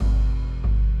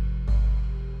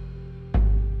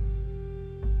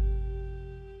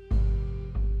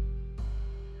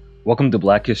Welcome to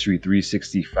Black History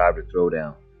 365 to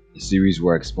Throwdown, a series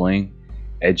where I explain,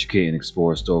 educate, and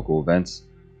explore historical events,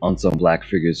 unsung black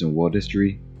figures in world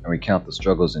history, and recount the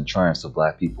struggles and triumphs of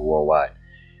black people worldwide.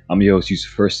 I'm your host,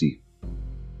 Yusuf Hersey.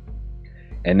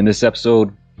 And in this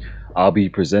episode, I'll be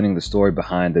presenting the story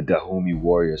behind the Dahomey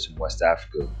warriors from West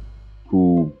Africa,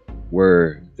 who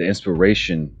were the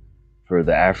inspiration for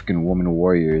the African woman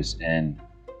warriors in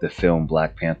the film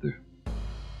Black Panther.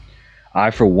 I,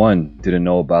 for one, didn't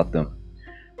know about them,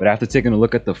 but after taking a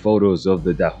look at the photos of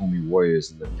the Dahomey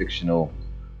warriors in the fictional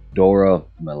Dora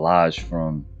Milaje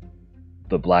from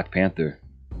the Black Panther,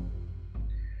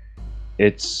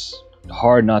 it's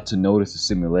hard not to notice the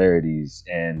similarities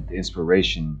and the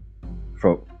inspiration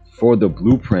for the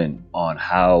blueprint on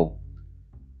how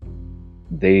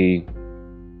they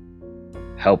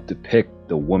helped depict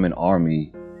the woman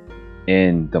army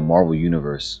in the Marvel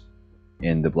Universe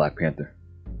in the Black Panther.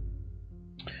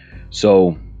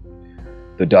 So,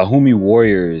 the Dahomey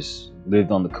warriors lived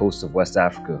on the coast of West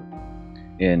Africa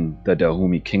in the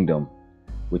Dahomey Kingdom,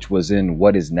 which was in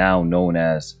what is now known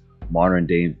as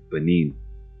modern-day Benin.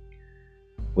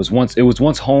 It was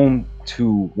once home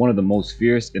to one of the most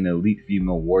fierce and elite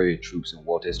female warrior troops in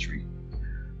world history.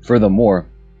 Furthermore,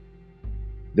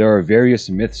 there are various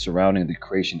myths surrounding the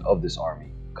creation of this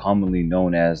army, commonly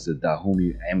known as the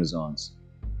Dahomey Amazons.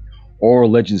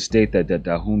 Oral legends state that the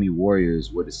Dahomey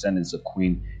warriors were descendants of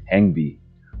Queen Hangbi,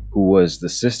 who was the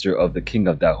sister of the king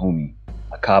of Dahomey,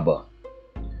 Akaba.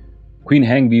 Queen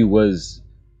Hangbi was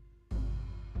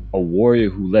a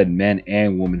warrior who led men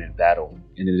and women in battle,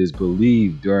 and it is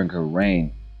believed during her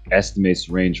reign, estimates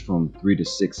range from 3 to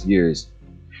 6 years,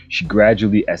 she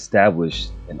gradually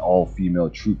established an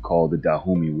all-female troop called the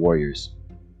Dahomey warriors.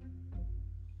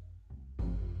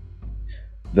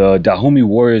 The Dahomey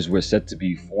warriors were said to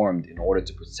be formed in order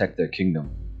to protect their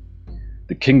kingdom.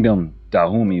 The kingdom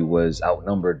Dahomey was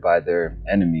outnumbered by their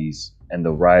enemies and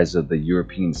the rise of the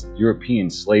European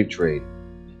slave trade,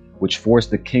 which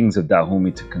forced the kings of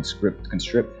Dahomey to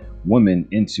conscript women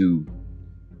into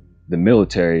the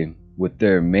military with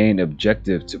their main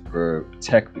objective to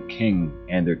protect the king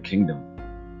and their kingdom.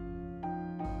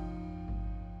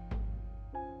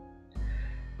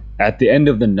 At the end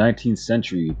of the 19th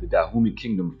century, the Dahomey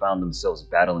kingdom found themselves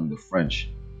battling the French.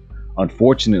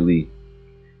 Unfortunately,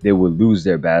 they would lose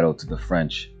their battle to the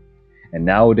French, and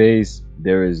nowadays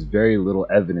there is very little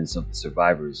evidence of the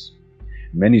survivors.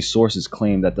 Many sources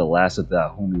claim that the last of the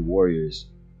Dahomey warriors,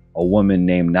 a woman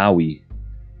named Nawi,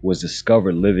 was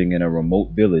discovered living in a remote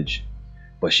village,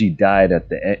 but she died at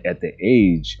the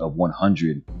age of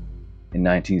 100 in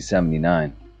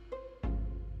 1979.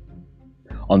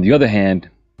 On the other hand,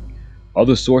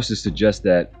 other sources suggest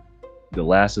that the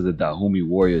last of the Dahomey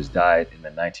warriors died in the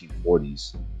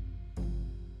 1940s.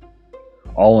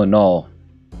 All in all,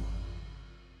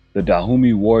 the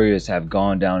Dahomey warriors have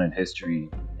gone down in history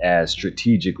as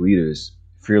strategic leaders,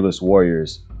 fearless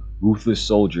warriors, ruthless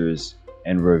soldiers,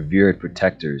 and revered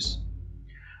protectors.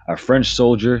 A French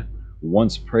soldier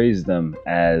once praised them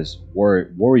as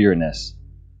warrioresses,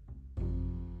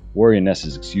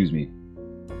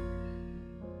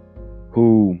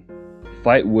 who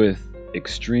fight with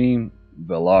extreme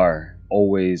valor,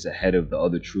 always ahead of the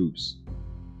other troops.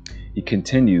 He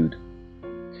continued,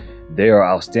 "They are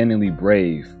outstandingly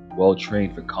brave, well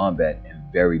trained for combat,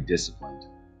 and very disciplined."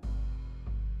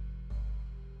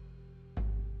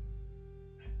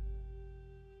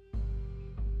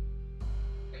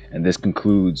 And this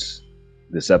concludes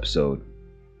this episode.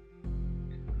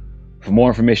 For more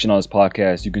information on this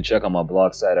podcast, you can check out my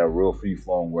blog site at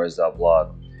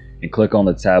realfreeflowingwords.blog and click on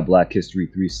the tab Black History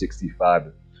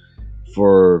 365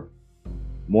 for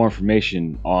more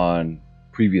information on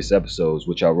previous episodes,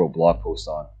 which I wrote blog posts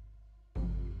on.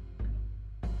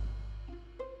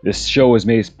 This show is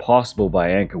made possible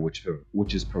by Anchor,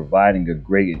 which is providing a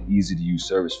great and easy to use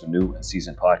service for new and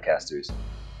seasoned podcasters.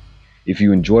 If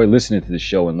you enjoy listening to the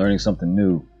show and learning something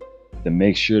new, then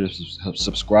make sure to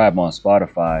subscribe on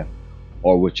Spotify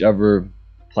or whichever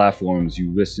platforms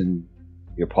you listen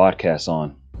your podcasts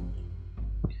on.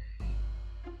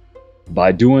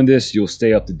 By doing this, you'll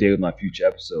stay up to date with my future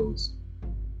episodes.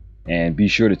 And be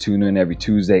sure to tune in every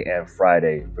Tuesday and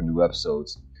Friday for new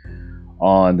episodes.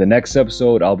 On the next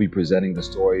episode, I'll be presenting the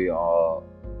story of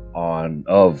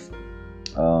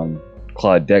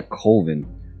Claudette Colvin,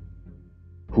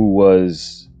 who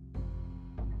was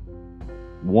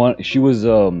she was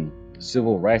a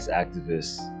civil rights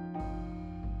activist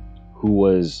who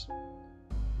was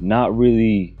not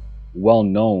really well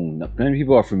known. Many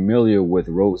people are familiar with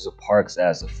Rosa Parks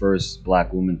as the first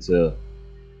black woman to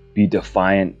be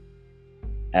defiant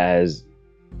as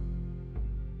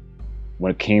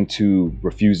when it came to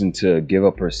refusing to give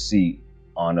up her seat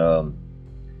on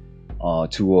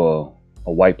to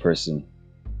a white person.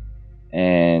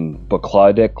 But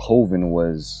Claudette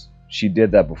Colvin she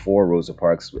did that before Rosa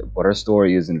Parks, but her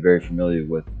story isn't very familiar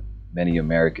with many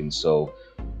Americans. So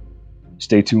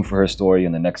stay tuned for her story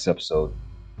in the next episode.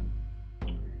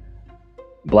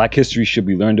 Black history should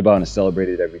be learned about and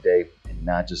celebrated every day, and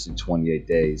not just in 28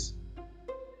 days.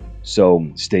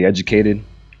 So stay educated.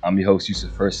 I'm your host,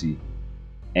 Yusuf Hersey.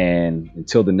 And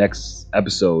until the next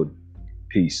episode,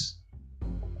 peace.